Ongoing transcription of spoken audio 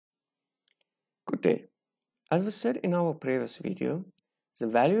Good day. As we said in our previous video, the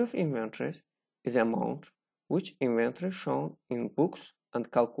value of inventories is the amount which inventory shown in books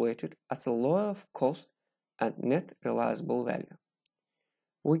and calculated as a law of cost and net realizable value.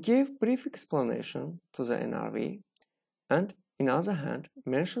 We gave brief explanation to the NRV and, in other hand,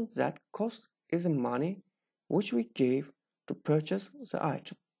 mentioned that cost is the money which we gave to purchase the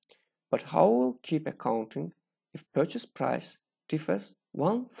item. But how we'll keep accounting if purchase price differs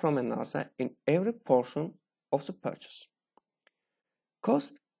one from another in every portion of the purchase?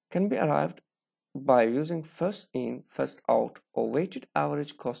 Cost can be arrived by using first in, first out or weighted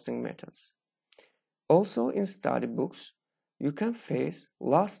average costing methods. Also in study books, you can face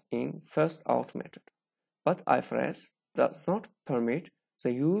last in, first out method, but IFRS does not permit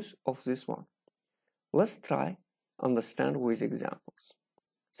the use of this one. Let's try understand with examples.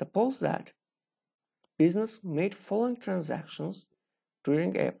 Suppose that business made following transactions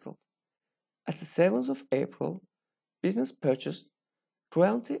during April. At the 7th of April, business purchased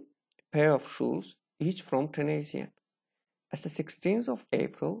 20 pair of shoes, each from 10 yen. At the 16th of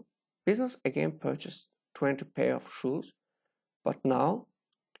April, business again purchased 20 pair of shoes, but now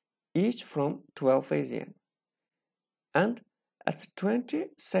each from 12 yen. And at the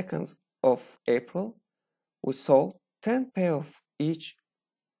 22nd of April, we sold 10 pair of each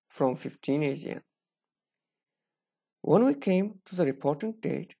from 15 yen. When we came to the reporting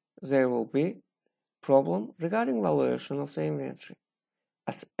date, there will be problem regarding valuation of the inventory.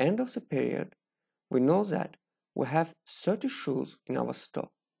 At the end of the period, we know that we have 30 shoes in our store,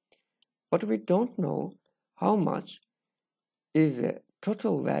 but we don't know how much is the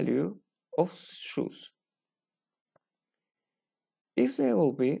total value of shoes. If there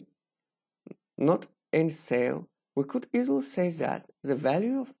will be not any sale, we could easily say that the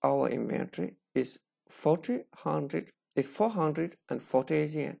value of our inventory is 440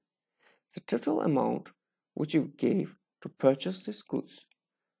 yen, the total amount which we gave to purchase these goods.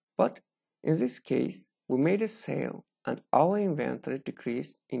 But in this case, we made a sale and our inventory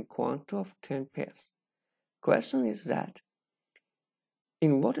decreased in quantity of 10 pairs. Question is that,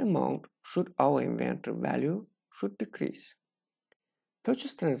 in what amount should our inventory value should decrease?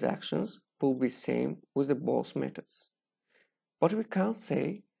 Purchase transactions will be same with the both methods, but we can't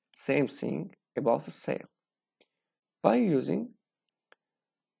say same thing about the sale. By using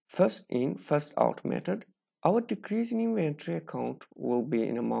first in, first out method, our decrease in inventory account will be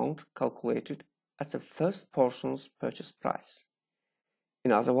in amount calculated at the first portion's purchase price.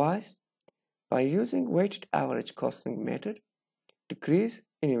 In other words, by using weighted average costing method, decrease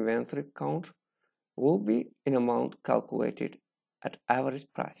in inventory count will be in amount calculated at average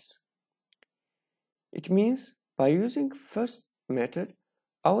price. It means by using first method,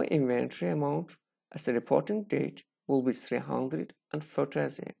 our inventory amount as a reporting date will be 340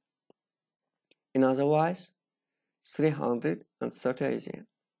 yen. In other words, 330 yen.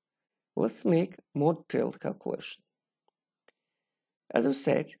 Let's make more detailed calculation. As I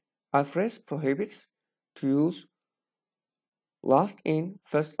said, IFRS prohibits to use last in,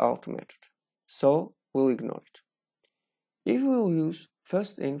 first out method, so we'll ignore it. If we'll use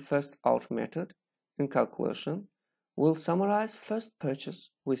first in, first out method in calculation, we'll summarize first purchase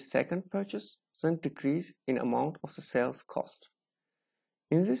with second purchase, then decrease in amount of the sales cost.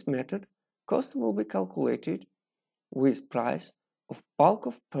 In this method, cost will be calculated with price of bulk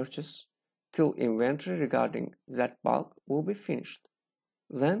of purchase till inventory regarding that bulk will be finished.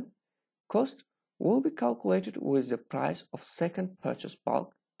 Then, cost will be calculated with the price of second purchase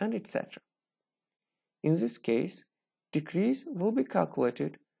bulk and etc. In this case, decrease will be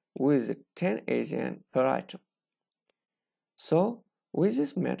calculated with the 10 yen per item. So, with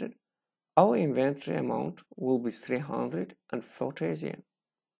this method, our inventory amount will be 340 yen.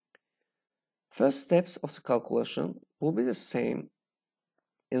 First steps of the calculation will be the same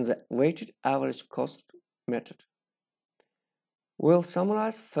in the weighted average cost method. We'll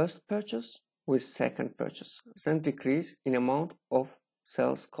summarize first purchase with second purchase, then decrease in amount of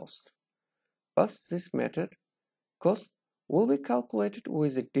sales cost. But this method, cost will be calculated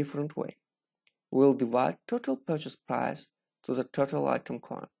with a different way. We'll divide total purchase price to the total item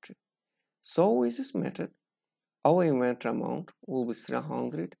quantity. So with this method, our inventory amount will be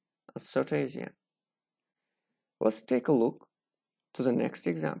 330 yen. Let's take a look to the next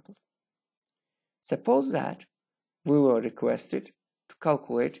example. Suppose that we were requested to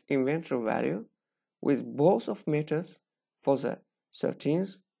calculate inventory value with both of methods for the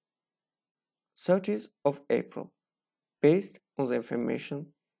 30th of April, based on the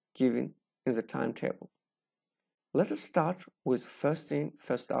information given in the timetable. Let us start with first in,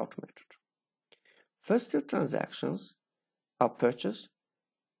 first out method. First two transactions are purchase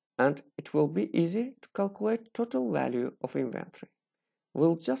and it will be easy to calculate total value of inventory.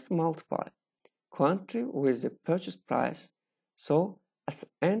 We'll just multiply quantity with the purchase price, so at the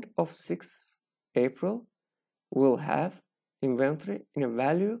end of 6th April, we'll have inventory in a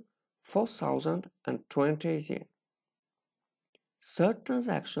value 4,020 yen. Third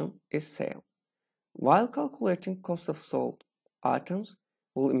transaction is sale. While calculating cost of sold items,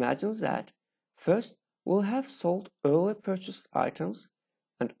 we'll imagine that first we'll have sold early purchased items,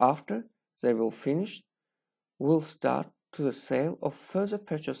 and after they will finish, we'll start to the sale of further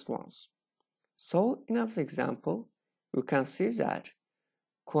purchased ones. So in our example, we can see that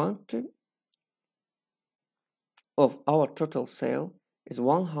quantity of our total sale is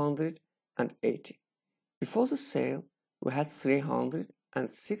 180. Before the sale, we had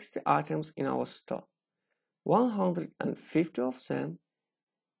 360 items in our store. 150 of them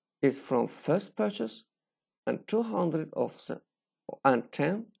is from first purchase and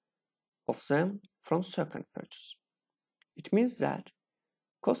 210 of them from second purchase. It means that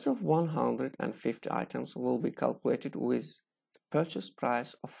cost of 150 items will be calculated with the purchase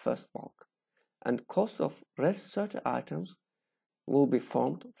price of first bulk, and cost of rest 30 items will be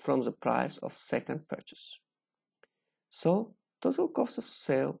formed from the price of second purchase. So total cost of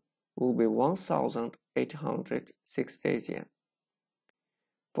sale will be 1,860 yen.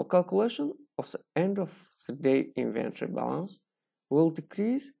 For calculation of the end of the day inventory balance, we'll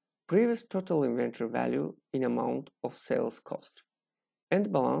decrease previous total inventory value in amount of sales cost.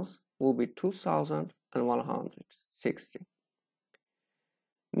 End balance will be 2,160.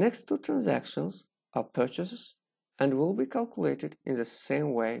 Next two transactions are purchases and will be calculated in the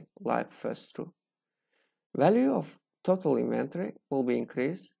same way like first two. Value of total inventory will be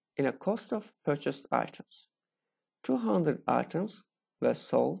increased in a cost of purchased items. 200 items were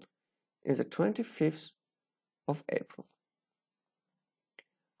sold in the 25th of April.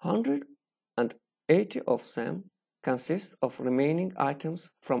 180 of them consist of remaining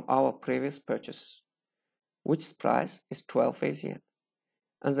items from our previous purchases, which price is 12 yen,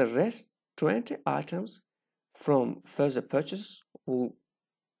 and the rest 20 items from further purchases,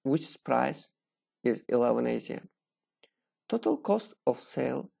 which price is 11 yen. Total cost of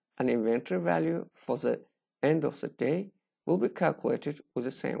sale and inventory value for the end of the day will be calculated with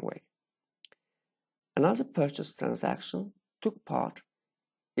the same way. Another purchase transaction took part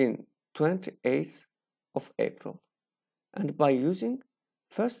in 28th of April, and by using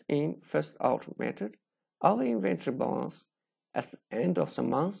first in, first out method, our inventory balance at the end of the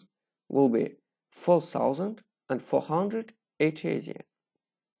month will be 4,480 yen.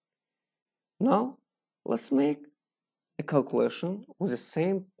 Now, let's make a calculation with the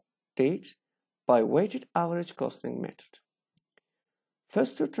same date by weighted average costing method.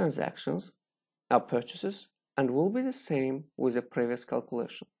 First two transactions are purchases and will be the same with the previous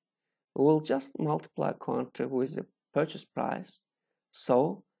calculation. We will just multiply quantity with the purchase price,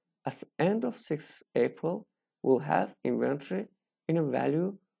 so at the end of 6th April, we'll have inventory in a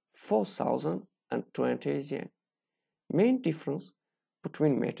value 4,020 yen. Main difference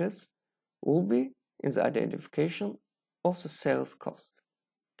between methods will be in the identification of the sales cost.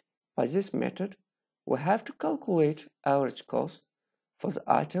 By this method, we have to calculate average cost for the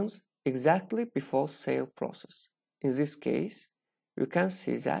items exactly before sale process. In this case, you can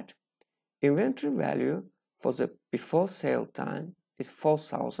see that inventory value for the before sale time is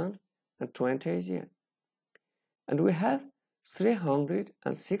 4,020 yen, and we have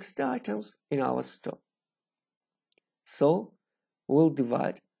 360 items in our store. So we'll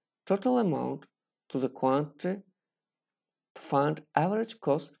divide total amount to the quantity to find average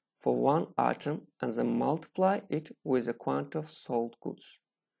cost for one item and then multiply it with the quantity of sold goods.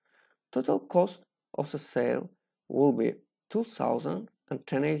 Total cost of the sale will be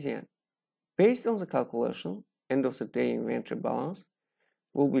 2,010 yen. Based on the calculation, end of the day inventory balance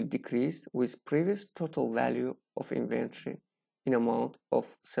will be decreased with previous total value of inventory in amount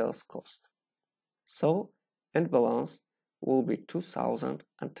of sales cost. So, end balance will be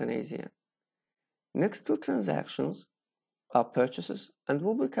 2,010 yen. Next two transactions are purchases and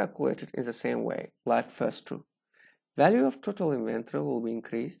will be calculated in the same way like first two. Value of total inventory will be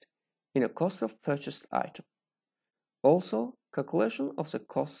increased in a cost of purchased item. Also, calculation of the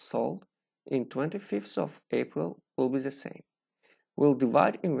cost sold in 25th of April will be the same. We'll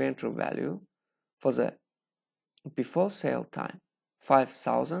divide inventory value for the before sale time,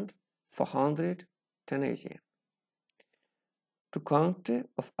 5,410 yen, to quantity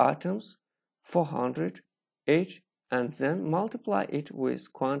of items 408, and then multiply it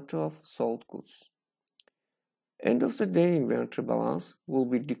with quantity of sold goods. End of the day inventory balance will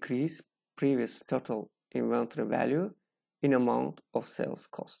be decreased previous total inventory value in amount of sales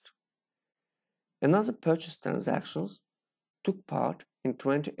cost. Another purchase transactions took part in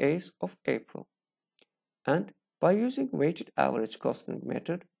 28th of April, and by using weighted average costing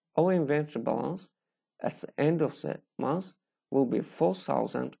method, our inventory balance at the end of the month will be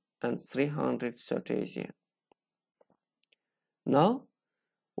 4,330 yen. Now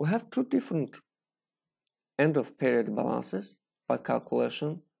we have two different end of period balances by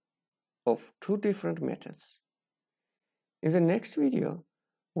calculation of two different methods. In the next video,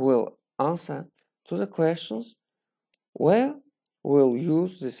 we'll answer to the questions where we'll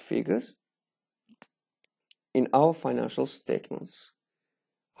use these figures in our financial statements,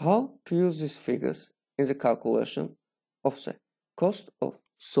 how to use these figures in the calculation of the cost of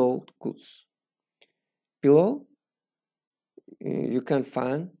sold goods. Below, you can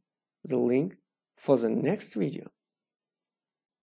find the link for the next video.